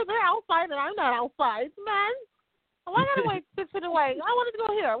 Why are they outside and I'm not outside, man? Why gotta wait 6 feet away? I wanted to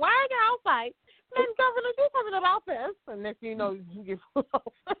go here. Why are they outside? Man, Governor, do something about this. And next thing you know, you get pulled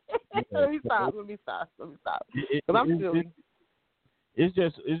over. Let me stop. Because I'm silly. It's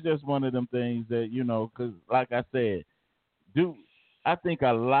just one of them things that, you know, because like I said, I think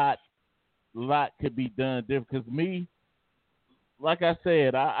a lot could be done different. Because me, like I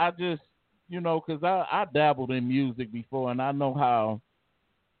said, I just, you know, because I dabbled in music before, and I know how,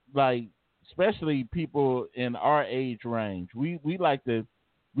 like, especially people in our age range, we like to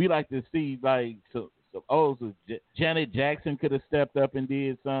see, like, so Janet Jackson could have stepped up and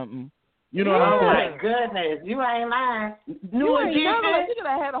did something. You know what I'm saying? Oh my goodness, you ain't lying. New Edition. You could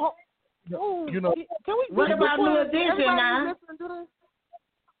have had a whole. Ooh, you know. Can we? What about New Edition now?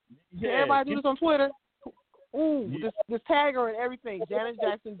 Yeah, everybody do this on Twitter. Ooh, just tag her and everything. Janet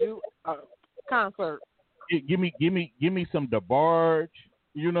Jackson do a concert. Give me some DeBarge.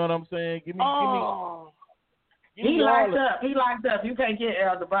 You know what I'm saying? Give me. He locked up. He locked up. You can't get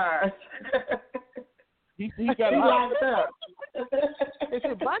El DeBarge. He got locked up.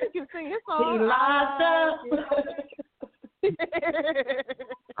 If Bunny can sing his song, he locked up.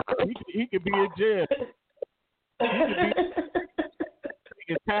 he could be in jail.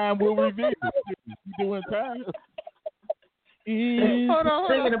 He time will reveal. He doing time. Hold on.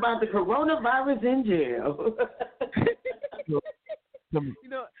 Thinking about the coronavirus in jail. You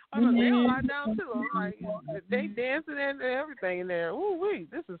know, they all lie down too. I'm like, they dancing and everything in there. Ooh, wait,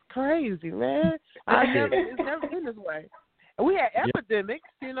 this is crazy, man. It's never been this way. And we had epidemics,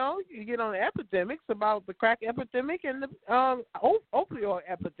 you know. You get on epidemics about the crack epidemic and the opioid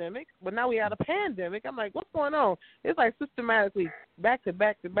epidemic, but now we had a pandemic. I'm like, what's going on? It's like systematically back to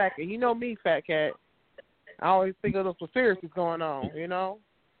back to back. And you know me, Fat Cat. I always think of those conspiracies going on, you know.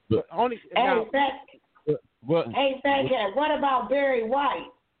 But only Hey, Fat Cat, what about Barry White?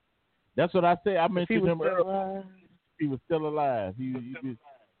 That's what I said. I mentioned him earlier. He was still alive. He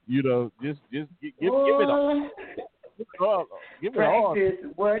you know, just give it all. Give it all.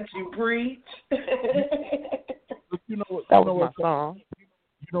 Practice what you preach. But you know what? That was my song.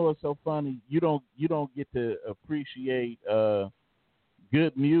 You know what's so funny? You don't get to appreciate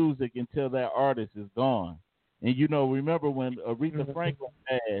good music until that artist is gone. And you know, remember when Aretha Franklin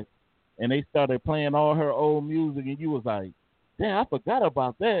passed? And they started playing all her old music, and you was like, "Damn, I forgot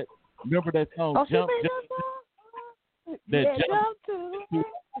about that." Remember that song, Jump? Jump.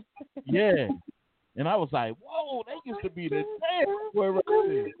 Yeah. And I was like, "Whoa, they used to be the same."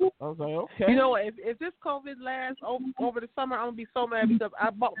 I was like, "Okay." You know what? If this COVID lasts over the summer, I'm gonna be so mad because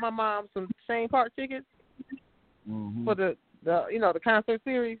I bought my mom some Shane Park tickets for the concert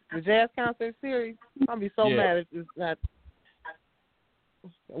series, the jazz concert series. I'm gonna be so mad if it's not.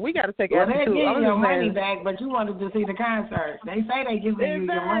 We got to take action too. They give you your money back, but you wanted to see the concert. They say they give you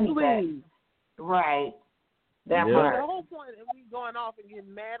your money back. Right. That part. The whole point of me going off and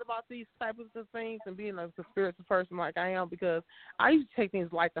getting mad about these types of things and being a conspiracy person like I am, because I used to take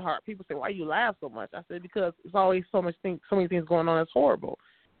things light to heart. People say, "Why you laugh so much?" I said, "Because it's always so many things going on that's horrible."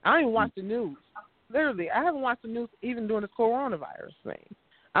 I don't even watch the news. Literally, I haven't watched the news even during this coronavirus thing.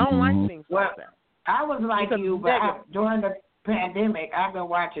 I don't like things like that. I was like you, but during the pandemic, I've been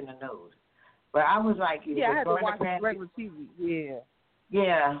watching the news, but I was like you. Yeah, I had to watch regular TV.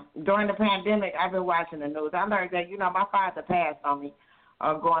 Yeah. During the pandemic, I've been watching the news. I learned that, my father passed on me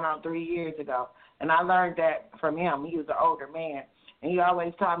going on 3 years ago, and I learned that from him. He was an older man, and he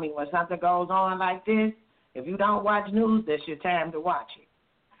always taught me when something goes on like this, if you don't watch news, that's your time to watch it.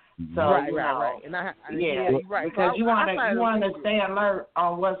 So, right. And you're right. Because you want to stay alert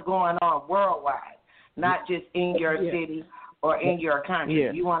on what's going on worldwide, not just in your city or in your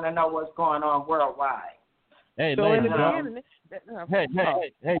country. You want to know what's going on worldwide. Hey, so ladies,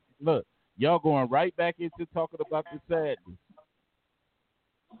 hey, look, y'all going right back into talking about the sadness.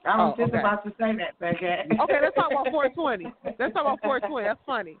 I was just about to say that, Becca. Okay, let's talk about 420. That's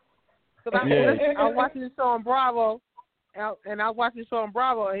funny. Because I was watching this show on Bravo, and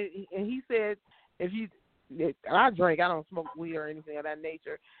he said, I drink, I don't smoke weed or anything of that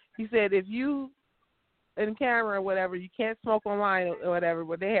nature. He said, if you in camera or whatever, you can't smoke online or whatever.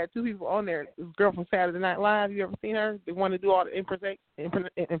 But they had two people on there. This girl from Saturday Night Live. You ever seen her? They want to do all the impersonations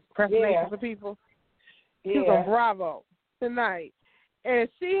of people. She was on Bravo tonight, and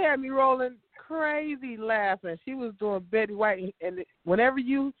she had me rolling crazy laughing. She was doing Betty White, and whenever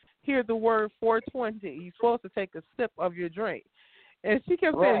you hear the word 420, you're supposed to take a sip of your drink. And she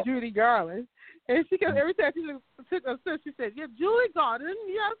kept saying Judy Garland, and she kept every time she took a sip, she said, "Yeah, Judy Garland,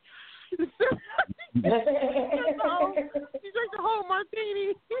 yes." She drank the whole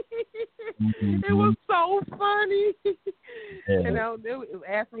martini. It was so funny. funny. Yeah. You know, they were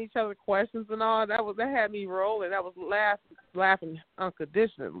asking each other questions and all. That had me rolling. That was laughing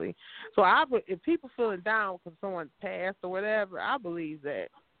unconditionally. So if people feeling down because someone passed or whatever, I believe that.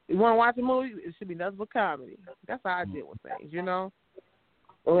 You want to watch a movie, it should be nothing but comedy. That's how I deal with things, you know.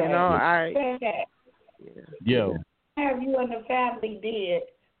 Right. You know, Yo. Have you and the family did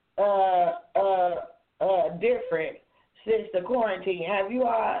different since the quarantine? Have you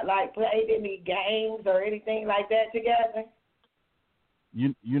all played any games or anything like that together?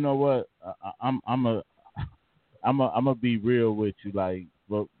 You know what? I'm a be real with you. Like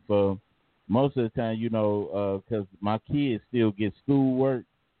for most of the time, you know, because my kids still get schoolwork.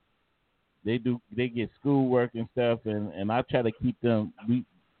 They get schoolwork and stuff, and I try to keep them.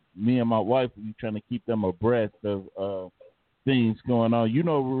 Me and my wife, we trying to keep them abreast of things going on. You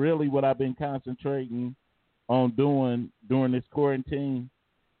know, really, what I've been concentrating on doing during this quarantine,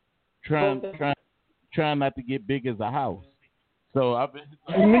 trying not to get big as a house. So I've been.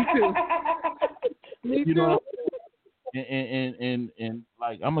 Me too. Me you too. know, and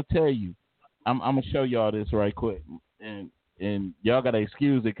like I'm gonna tell you, I'm gonna show y'all this right quick, and y'all gotta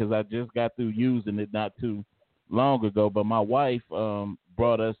excuse it because I just got through using it not too long ago. But my wife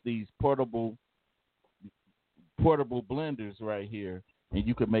brought us these portable blenders right here, and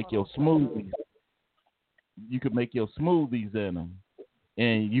you could make your smoothies. You could make your smoothies in them,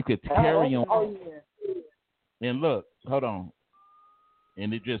 and you could carry them. Oh, yeah. And look, hold on,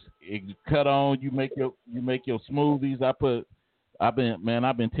 and it cut on. You make your smoothies. I've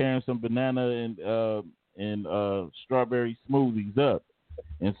been tearing some banana and strawberry smoothies up,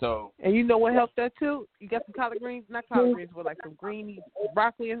 and so. And you know what helped that too? You got some collard greens, not collard greens, but like some greeny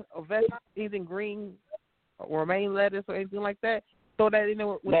broccoli or anything green or romaine lettuce or anything like that. Throw that in there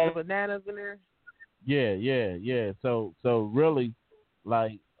with the bananas in there. Yeah. So really,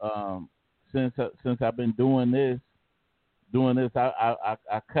 like, since I've been doing this,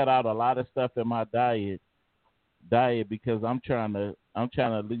 I cut out a lot of stuff in my diet because I'm trying to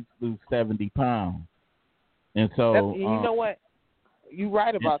at least lose 70 pounds, and so you know what, you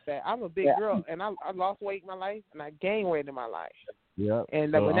right about that. I'm a big girl, and I lost weight in my life, and I gained weight in my life. Yeah,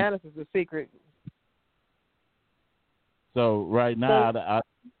 and the bananas is the secret. So right now,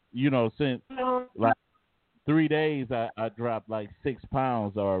 since like 3 days, I dropped like 6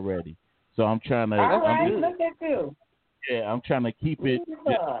 pounds already. So I'm trying to. All right, look at you. Yeah, I'm trying to keep it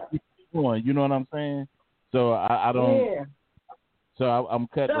going. You know what I'm saying? So I don't. Yeah. So I'm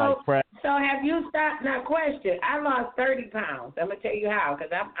cut like frat. So have you stopped? Now, question. I lost 30 pounds. I'm gonna tell you how,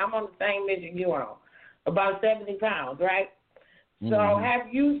 because I'm on the same mission you on, about 70 pounds, right? So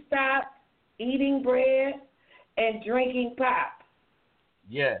have you stopped eating bread and drinking pop?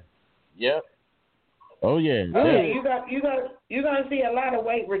 Yeah. Yep. Oh yeah. Okay, you're gonna see a lot of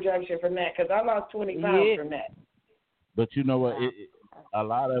weight reduction from that, because I lost 20 pounds from that. But you know what? A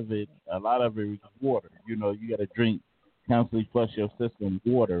lot of it is water. You know, you got to drink, constantly flush your system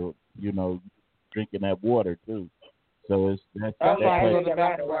with water. You know, drinking that water too. So that's why I go to the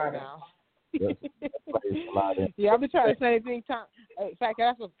bathroom right now. Yeah, I've been trying the same thing. In fact,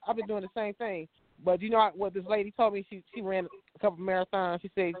 I've been doing the same thing. But you know what this lady told me? She ran a couple marathons. She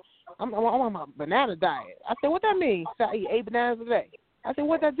said, I'm on my banana diet. I said, what that mean? So I eat 8 bananas a day. I said,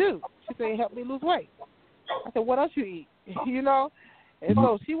 what that do? She said, it helped me lose weight. I said, what else you eat? You know? And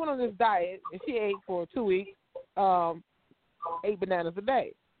so she went on this diet, and she ate for 2 weeks, 8 bananas a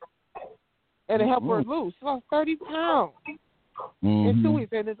day. And it helped her lose. She lost 30 pounds in 2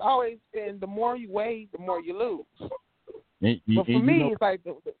 weeks. And it's always been the more you weigh, the more you lose. But for me, it's like,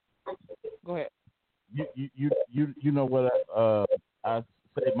 go ahead. You know what I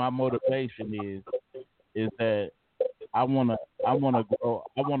say my motivation is that I wanna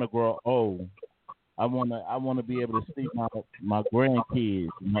grow old. I wanna be able to see my grandkids.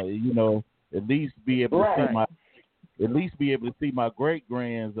 At least be able to see my great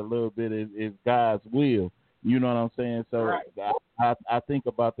grands a little bit is God's will. You know what I'm saying? So I think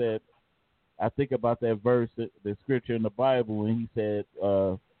about that. I think about that verse, the scripture in the Bible, when he said,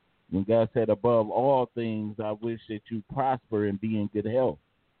 when God said, above all things, I wish that you prosper and be in good health,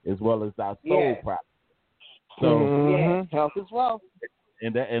 as well as thy soul prosper. So health as well.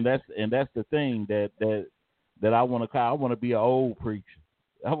 And that's the thing that I want to call. I want to be an old preacher.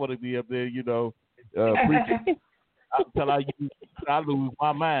 I want to be up there, preaching until I lose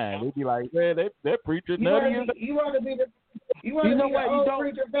my mind. They'd be like, man, that preacher nutty. You want to be the old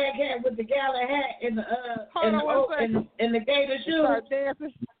preacher back hat with the gala hat and the gator shoes. Start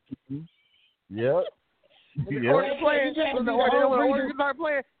dancing. Yep. The organ playing. The organ start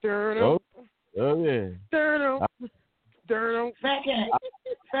playing. Oh yeah. Back hat.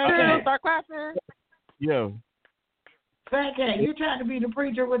 Start clapping. Yo, Fat Cat, you trying to be the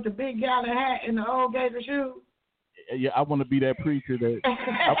preacher with the big gallon hat and the old gator shoes? Yeah, I want to be that preacher that.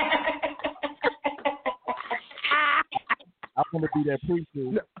 I want to be that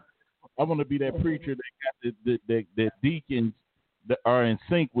preacher. I want to be that preacher that got the deacons that are in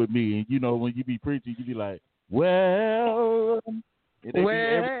sync with me. And you know, when you be preaching, you be like, well. If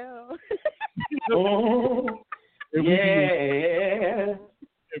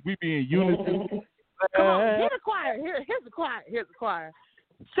we be in unison. Come on, here's the choir. Here's the choir. Here's the choir.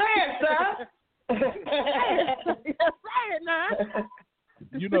 Say it, sir. Say it now.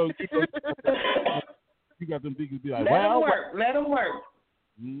 You know, you got them deacons be like, let them work. Let them work.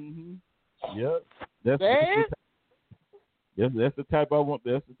 Mm-hmm. Yep. That's the type I want.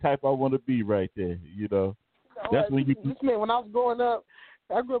 That's the type I want to be right there. You know. That's when you. This man, when I was growing up,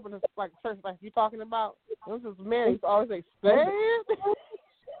 I grew up in this like church like you talking about. There was this man who used to always say, "Stand."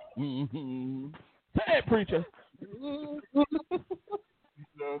 Mm-hmm. Say it, preacher. You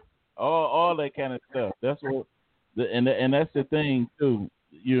know, all that kind of stuff. That's what, and that's the thing too.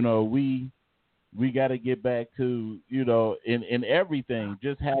 You know, we got to get back to, you know, in everything,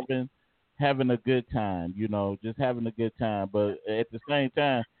 just having a good time. You know, just having a good time. But at the same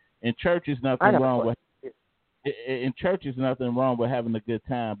time, in church is nothing wrong with. In church is nothing wrong with having a good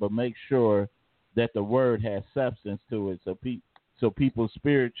time, but make sure that the word has substance to it, so people's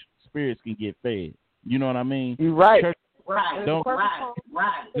spirits can get fed. You know what I mean? You're right. Church, right.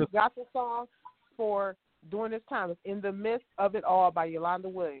 The gospel song for during this time is "In the Midst of It All" by Yolanda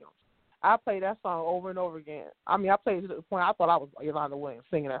Williams. I play that song over and over again. I mean, I played it to the point I thought I was Yolanda Williams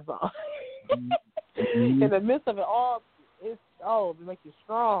singing that song. Mm-hmm. In the midst of it all, it makes you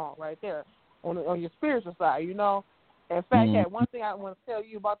strong right there on your spiritual side, you know. In fact, one thing I want to tell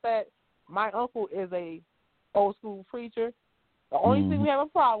you about that, my uncle is a old school preacher. The only thing we have a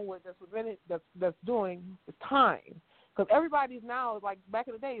problem with that's doing is time, because everybody's now, like back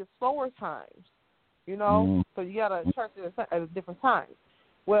in the day, is slower times, you know. So you got to church at a different time.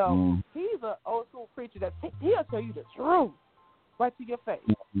 Well, he's an old school preacher that he'll tell you the truth right to your face,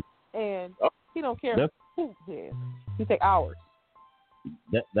 and he don't care who it is. He take hours.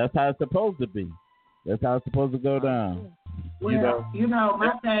 That's how it's supposed to be. That's how it's supposed to go down. Well, you know,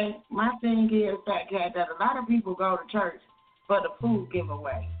 my thing is that a lot of people go to church for the food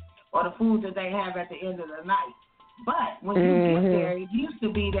giveaway or the food that they have at the end of the night. But when you get there, it used to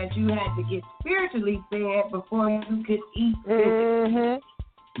be that you had to get spiritually fed before you could eat physically.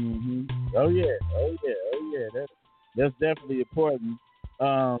 Oh yeah. That's definitely important.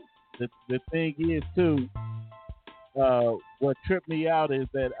 The thing is too. What tripped me out is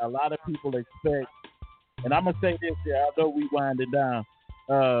that a lot of people expect, and I'm gonna say this here, although we winding down,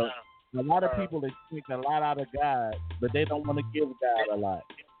 a lot of people expect a lot out of God, but they don't want to give God a lot,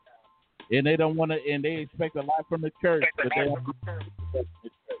 and they don't want to, and they expect a lot from the church, but they don't want to give the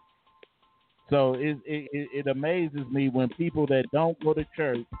church. So it amazes me when people that don't go to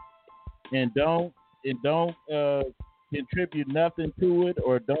church and don't contribute nothing to it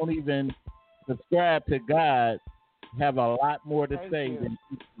or don't even subscribe to God have a lot more to say than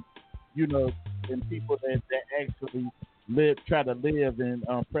than people that actually try to live and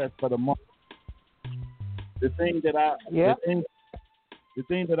press for the moment. The thing that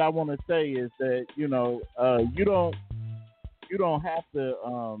I want to say is that you don't have to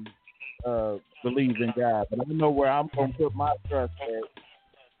believe in God, but I know where I'm going to put my trust at,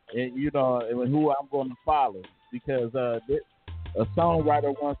 and and who I'm going to follow, because a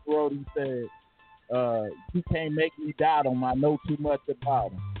songwriter once wrote, he said, "You can't make me doubt him. I know too much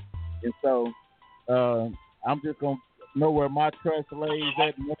about him." And so I'm just going to know where my trust lays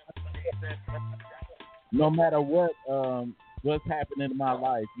at, no matter what's happening in my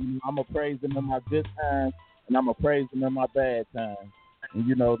life. I'm going to praise him in my good times, and I'm going to praise him in my bad times. And,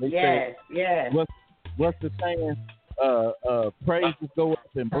 they say, what's the saying? Praises go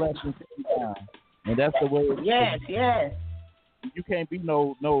up and blessings come down. And that's the way it is. Yes. You can't be there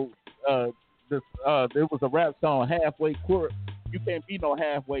was a rap song, halfway court. You can't be no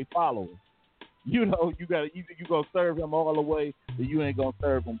halfway follower. You gotta either you gonna serve him all the way, or you ain't gonna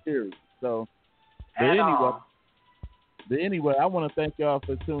serve him. Period. So, but anyway, I want to thank y'all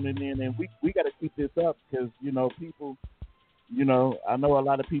for tuning in, and we got to keep this up because people, I know a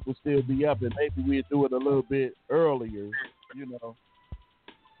lot of people still be up, and maybe we'll do it a little bit earlier,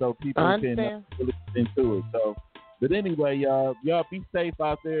 so people can really get into it. So, but anyway, y'all be safe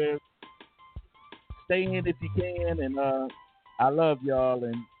out there. Stay in if you can, and I love y'all,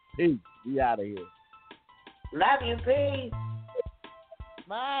 and peace. We out of here. Love you, peace.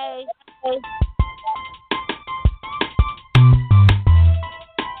 Bye.